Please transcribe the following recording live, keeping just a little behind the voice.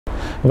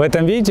В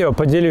этом видео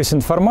поделюсь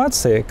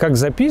информацией, как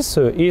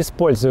записываю и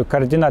использую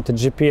координаты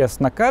GPS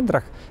на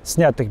кадрах,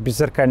 снятых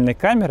беззеркальной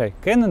камерой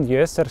Canon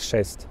EOS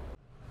R6.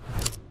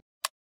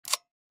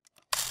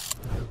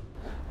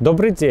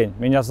 Добрый день,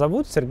 меня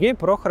зовут Сергей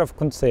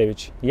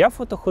Прохоров-Кунцевич, я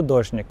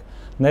фотохудожник.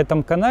 На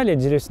этом канале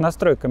делюсь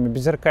настройками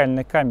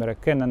беззеркальной камеры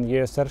Canon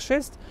EOS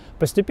R6,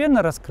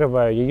 постепенно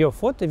раскрываю ее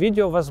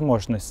фото-видео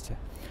возможности.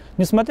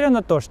 Несмотря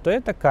на то, что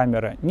эта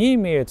камера не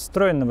имеет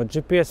встроенного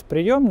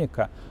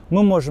GPS-приемника,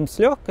 мы можем с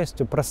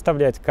легкостью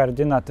проставлять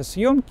координаты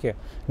съемки,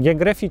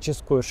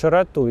 географическую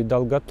широту и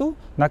долготу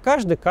на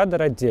каждый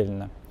кадр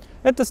отдельно.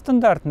 Это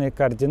стандартные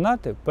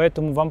координаты,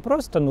 поэтому вам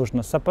просто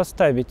нужно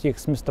сопоставить их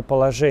с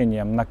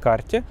местоположением на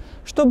карте,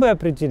 чтобы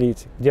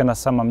определить, где на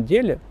самом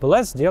деле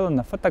была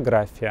сделана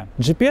фотография.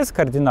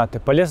 GPS-координаты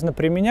полезно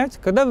применять,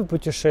 когда вы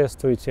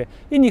путешествуете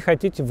и не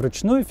хотите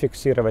вручную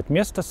фиксировать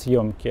место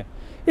съемки.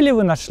 Или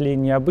вы нашли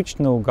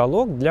необычный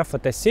уголок для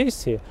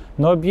фотосессии,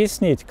 но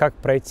объяснить, как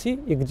пройти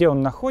и где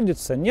он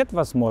находится, нет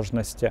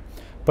возможности.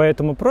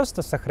 Поэтому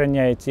просто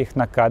сохраняете их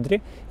на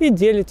кадре и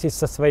делитесь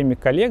со своими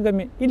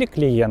коллегами или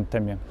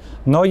клиентами.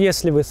 Но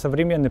если вы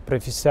современный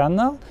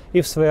профессионал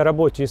и в своей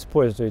работе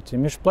используете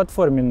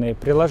межплатформенные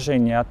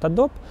приложения от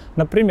Adobe,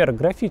 например,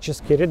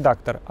 графический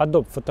редактор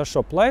Adobe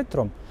Photoshop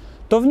Lightroom,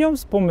 то в нем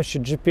с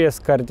помощью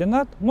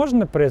GPS-координат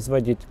можно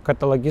производить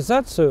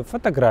каталогизацию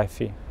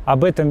фотографий.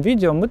 Об этом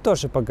видео мы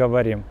тоже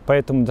поговорим,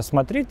 поэтому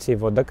досмотрите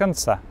его до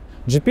конца.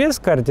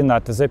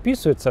 GPS-координаты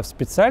записываются в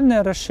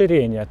специальное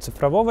расширение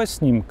цифрового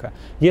снимка,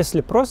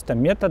 если просто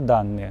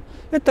метаданные.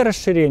 Это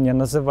расширение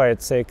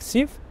называется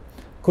EXIF,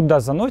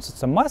 куда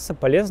заносится масса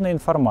полезной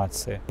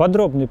информации.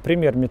 Подробный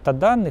пример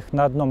метаданных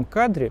на одном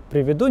кадре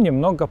приведу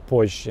немного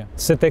позже.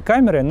 С этой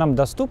камерой нам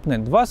доступны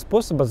два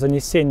способа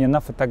занесения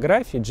на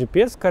фотографии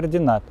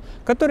GPS-координат,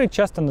 которые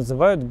часто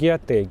называют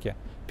геотеги.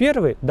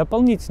 Первый –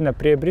 дополнительно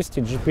приобрести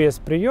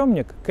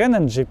GPS-приемник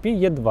Canon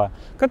GP-E2,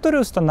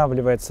 который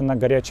устанавливается на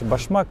горячий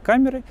башмак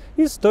камеры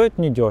и стоит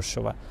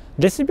недешево.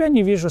 Для себя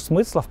не вижу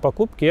смысла в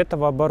покупке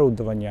этого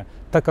оборудования,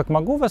 так как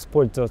могу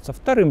воспользоваться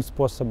вторым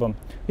способом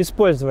 –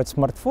 использовать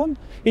смартфон,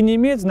 и не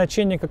имеет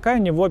значения, какая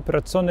у него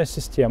операционная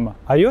система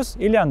 – iOS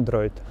или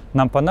Android.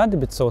 Нам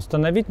понадобится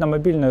установить на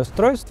мобильное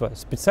устройство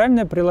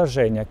специальное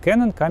приложение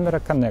Canon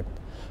Camera Connect.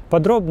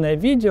 Подробное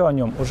видео о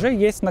нем уже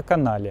есть на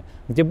канале,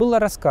 где было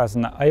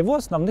рассказано о его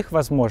основных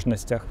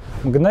возможностях: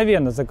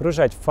 мгновенно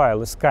загружать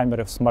файлы с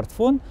камеры в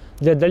смартфон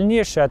для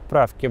дальнейшей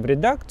отправки в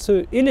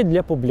редакцию или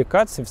для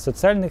публикации в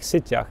социальных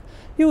сетях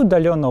и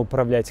удаленно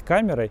управлять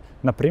камерой,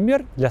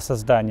 например, для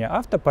создания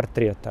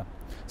автопортрета.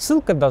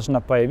 Ссылка должна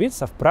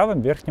появиться в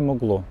правом верхнем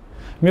углу.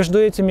 Между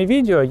этими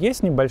видео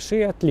есть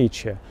небольшие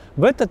отличия.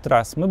 В этот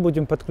раз мы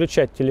будем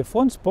подключать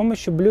телефон с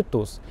помощью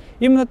Bluetooth.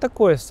 Именно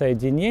такое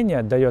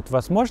соединение дает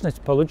возможность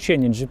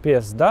получения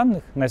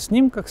GPS-данных на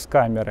снимках с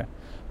камеры.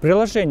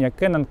 Приложение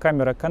Canon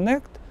Camera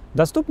Connect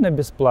доступно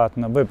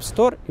бесплатно в App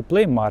Store и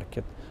Play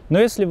Market. Но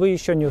если вы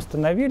еще не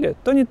установили,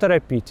 то не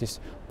торопитесь.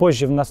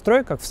 Позже в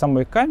настройках в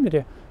самой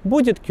камере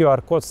будет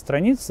QR-код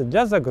страницы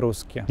для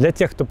загрузки. Для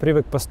тех, кто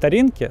привык по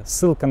старинке,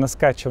 ссылка на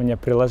скачивание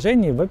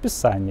приложений в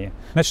описании.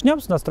 Начнем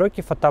с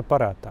настройки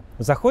фотоаппарата.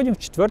 Заходим в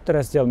 4-й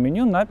раздел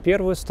меню на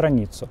первую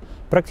страницу.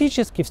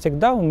 Практически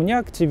всегда у меня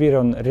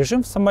активирован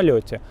режим в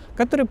самолете,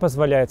 который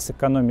позволяет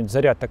сэкономить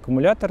заряд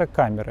аккумулятора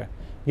камеры.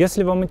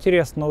 Если вам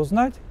интересно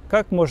узнать,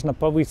 как можно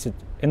повысить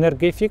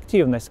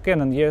энергоэффективность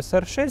Canon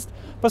EOS R6,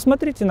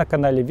 посмотрите на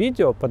канале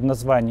видео под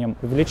названием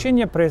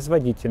 «Увеличение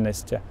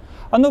производительности».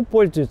 Оно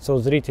пользуется у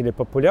зрителей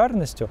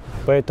популярностью,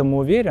 поэтому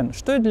уверен,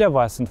 что и для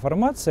вас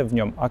информация в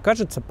нем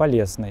окажется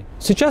полезной.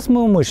 Сейчас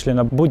мы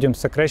умышленно будем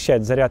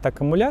сокращать заряд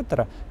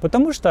аккумулятора,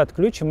 потому что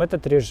отключим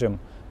этот режим.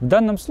 В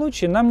данном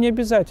случае нам не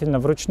обязательно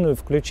вручную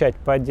включать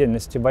по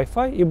отдельности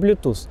Wi-Fi и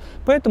Bluetooth,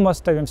 поэтому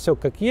оставим все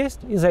как есть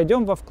и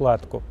зайдем во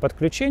вкладку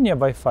 «Подключение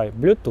Wi-Fi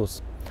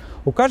Bluetooth».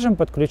 Укажем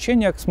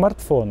подключение к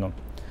смартфону.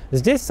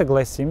 Здесь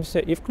согласимся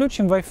и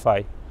включим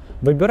Wi-Fi.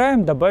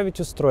 Выбираем «Добавить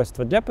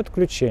устройство для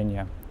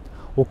подключения».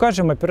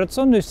 Укажем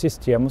операционную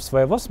систему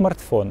своего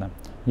смартфона.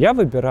 Я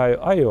выбираю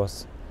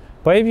iOS.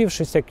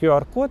 Появившийся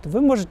QR-код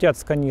вы можете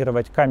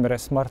отсканировать камерой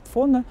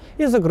смартфона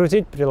и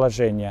загрузить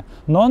приложение,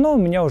 но оно у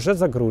меня уже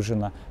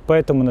загружено,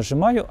 поэтому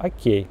нажимаю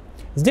ОК.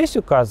 Здесь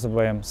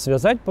указываем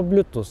 «Связать по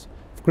Bluetooth».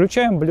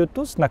 Включаем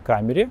Bluetooth на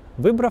камере,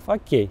 выбрав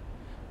ОК.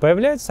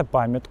 Появляется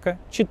памятка,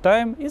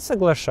 читаем и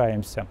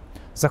соглашаемся.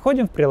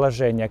 Заходим в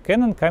приложение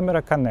Canon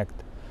Camera Connect.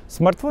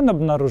 Смартфон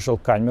обнаружил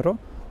камеру.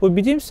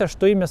 Убедимся,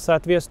 что имя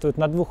соответствует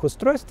на двух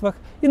устройствах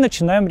и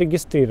начинаем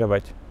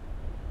регистрировать.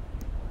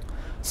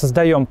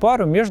 Создаем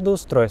пару между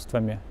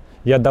устройствами.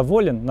 Я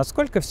доволен,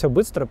 насколько все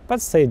быстро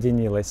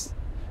подсоединилось.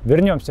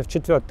 Вернемся в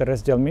 4-й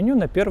раздел меню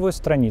на первую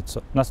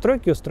страницу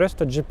 «Настройки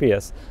устройства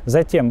GPS».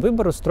 Затем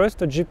выбор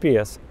устройства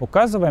GPS.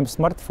 Указываем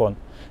смартфон.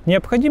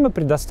 Необходимо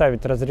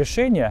предоставить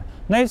разрешение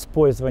на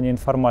использование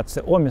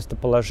информации о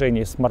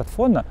местоположении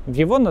смартфона в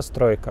его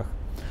настройках.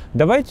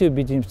 Давайте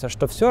убедимся,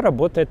 что все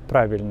работает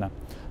правильно.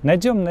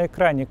 Найдем на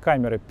экране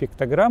камеры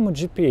пиктограмму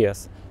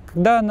GPS.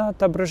 Когда она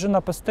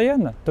отображена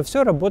постоянно, то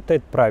все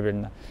работает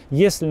правильно.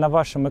 Если на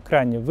вашем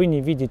экране вы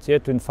не видите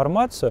эту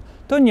информацию,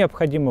 то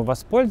необходимо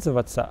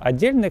воспользоваться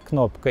отдельной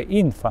кнопкой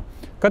 «Инфо»,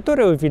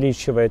 которая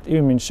увеличивает и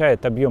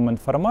уменьшает объем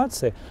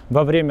информации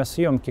во время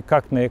съемки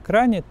как на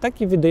экране,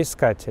 так и в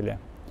видоискателе.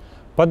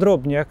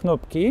 Подробнее о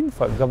кнопке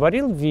 «Инфо»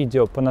 говорил в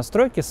видео по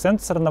настройке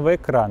сенсорного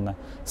экрана.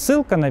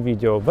 Ссылка на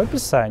видео в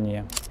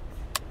описании.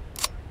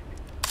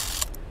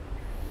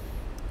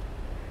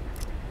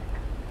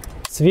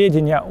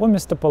 Сведения о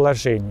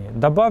местоположении,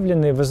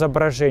 добавленные в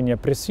изображение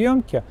при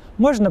съемке,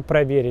 можно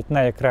проверить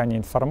на экране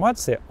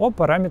информации о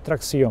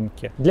параметрах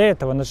съемки. Для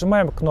этого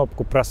нажимаем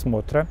кнопку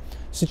просмотра.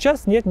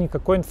 Сейчас нет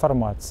никакой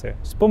информации.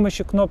 С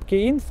помощью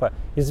кнопки «Инфо»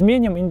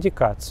 изменим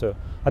индикацию.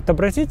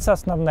 Отобразится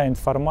основная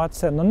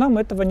информация, но нам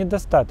этого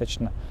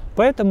недостаточно.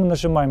 Поэтому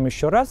нажимаем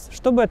еще раз,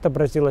 чтобы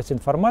отобразилась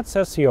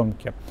информация о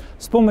съемке.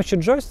 С помощью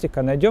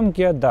джойстика найдем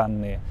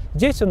геоданные.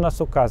 Здесь у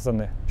нас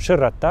указаны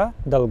широта,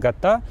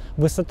 долгота,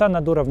 высота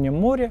над уровнем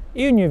моря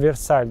и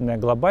универсальное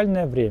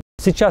глобальное время.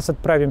 Сейчас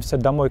отправимся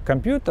домой к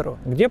компьютеру,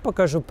 где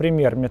покажу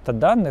пример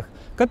метаданных,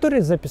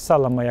 которые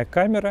записала моя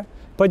камера,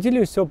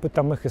 поделюсь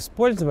опытом их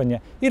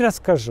использования и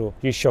расскажу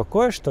еще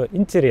кое-что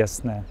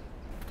интересное.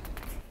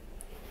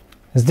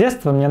 С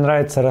детства мне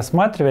нравится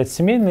рассматривать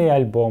семейные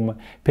альбомы,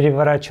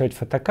 переворачивать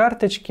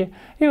фотокарточки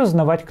и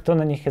узнавать, кто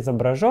на них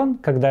изображен,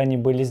 когда они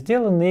были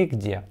сделаны и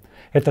где.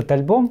 Этот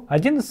альбом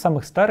один из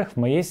самых старых в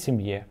моей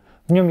семье.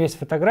 В нем есть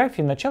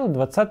фотографии начала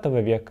 20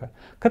 века,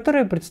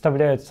 которые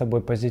представляют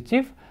собой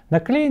позитив,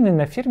 наклеенный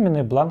на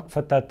фирменный бланк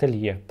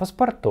фотоателье,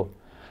 паспорту.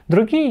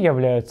 Другие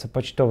являются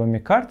почтовыми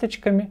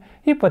карточками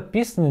и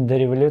подписаны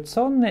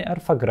дореволюционной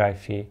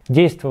орфографией,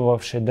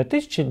 действовавшей до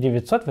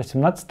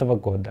 1918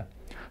 года.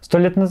 100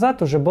 лет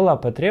назад уже была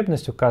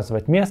потребность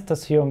указывать место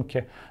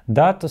съемки,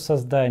 дату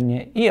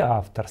создания и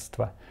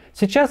авторство.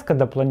 Сейчас,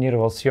 когда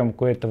планировал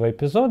съемку этого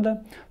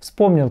эпизода,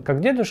 вспомнил, как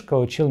дедушка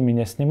учил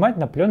меня снимать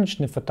на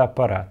пленочный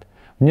фотоаппарат.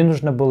 Мне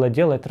нужно было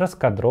делать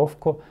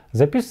раскадровку,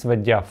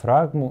 записывать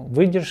диафрагму,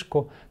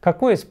 выдержку,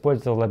 какой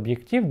использовал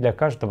объектив для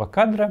каждого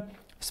кадра,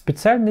 в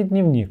специальный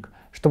дневник,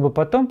 чтобы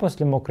потом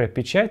после мокрой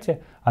печати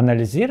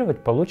анализировать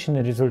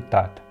полученный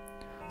результат.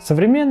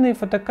 Современные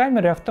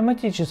фотокамеры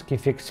автоматически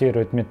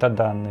фиксируют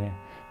метаданные: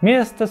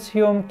 место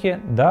съемки,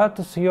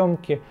 дату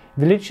съемки,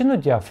 величину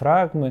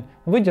диафрагмы,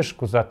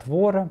 выдержку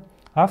затвора,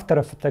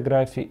 автора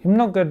фотографий и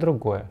многое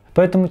другое.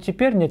 Поэтому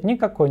теперь нет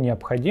никакой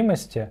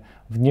необходимости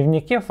в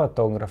дневнике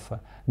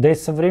фотографа, да и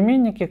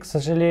современники, к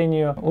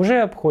сожалению,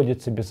 уже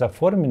обходятся без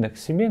оформленных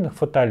семейных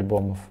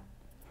фотоальбомов.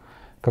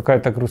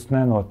 Какая-то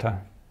грустная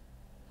нота.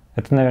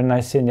 Это, наверное,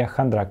 осенняя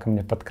хандра ко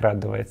мне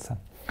подкрадывается.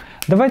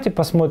 Давайте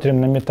посмотрим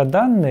на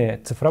метаданные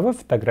цифровой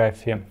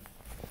фотографии.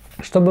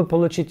 Чтобы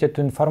получить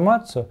эту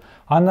информацию,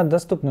 а она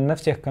доступна на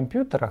всех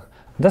компьютерах,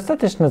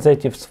 достаточно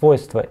зайти в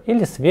свойства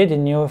или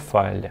сведения о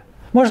файле.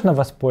 Можно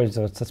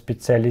воспользоваться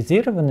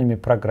специализированными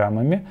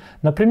программами,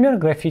 например,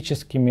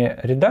 графическими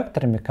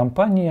редакторами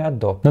компании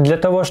Adobe. Но для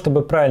того,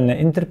 чтобы правильно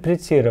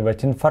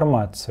интерпретировать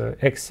информацию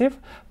EXIF,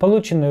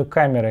 полученную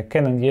камерой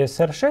Canon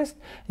EOS R6,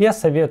 я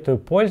советую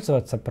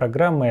пользоваться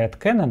программой от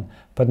Canon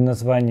под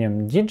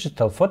названием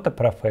Digital Photo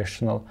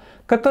Professional,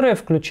 которая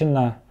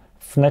включена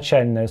в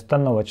начальное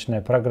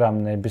установочное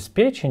программное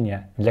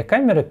обеспечение для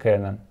камеры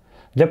Canon.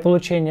 Для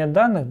получения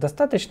данных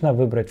достаточно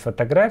выбрать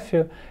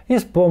фотографию и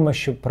с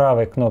помощью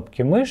правой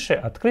кнопки мыши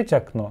открыть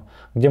окно,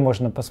 где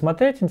можно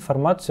посмотреть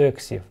информацию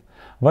EXIF.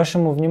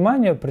 Вашему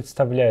вниманию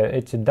представляю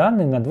эти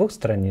данные на 2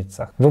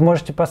 страницах. Вы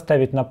можете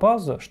поставить на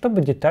паузу,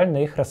 чтобы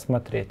детально их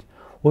рассмотреть.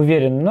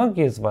 Уверен,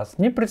 многие из вас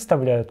не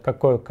представляют,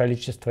 какое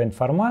количество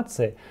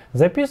информации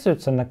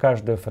записывается на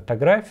каждую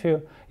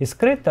фотографию и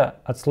скрыто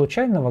от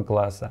случайного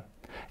глаза.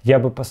 Я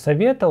бы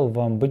посоветовал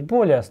вам быть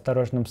более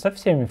осторожным со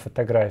всеми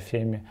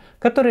фотографиями,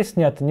 которые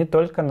сняты не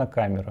только на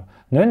камеру,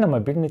 но и на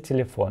мобильный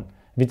телефон,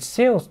 ведь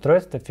все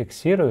устройства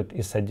фиксируют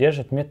и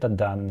содержат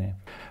метаданные.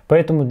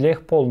 Поэтому для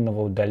их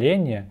полного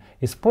удаления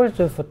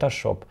использую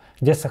Photoshop,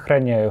 где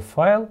сохраняю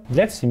файл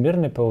для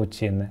всемирной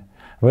паутины.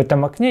 В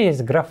этом окне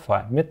есть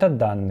графа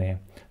 «Метаданные»,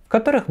 в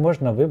которых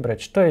можно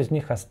выбрать, что из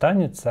них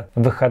останется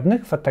в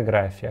выходных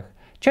фотографиях.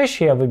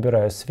 Чаще я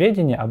выбираю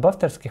сведения об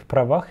авторских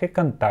правах и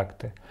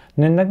контакты,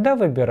 но иногда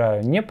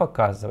выбираю не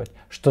показывать,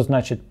 что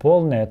значит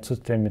полное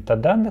отсутствие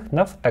метаданных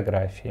на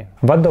фотографии.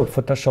 В Adobe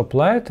Photoshop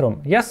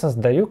Lightroom я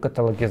создаю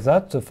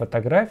каталогизацию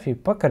фотографий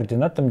по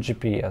координатам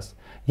GPS.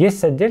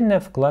 Есть отдельная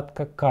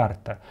вкладка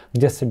 «Карта»,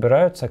 где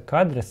собираются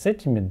кадры с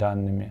этими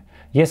данными.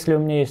 Если у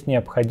меня есть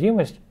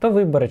необходимость, то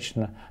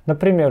выборочно,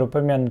 например,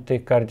 упомянутые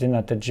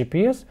координаты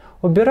GPS,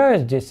 убираю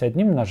здесь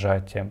одним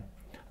нажатием.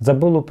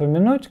 Забыл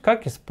упомянуть,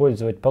 как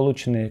использовать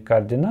полученные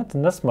координаты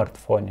на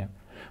смартфоне.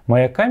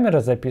 Моя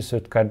камера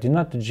записывает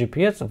координаты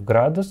GPS в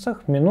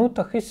градусах,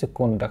 минутах и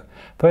секундах,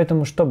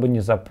 поэтому, чтобы не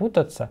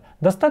запутаться,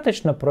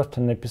 достаточно просто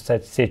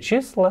написать все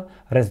числа,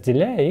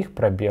 разделяя их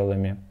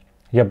пробелами.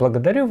 Я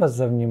благодарю вас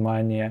за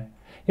внимание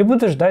и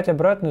буду ждать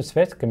обратную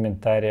связь в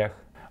комментариях.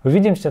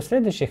 Увидимся в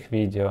следующих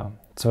видео.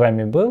 С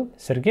вами был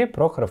Сергей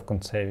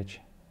Прохоров-Кунцевич.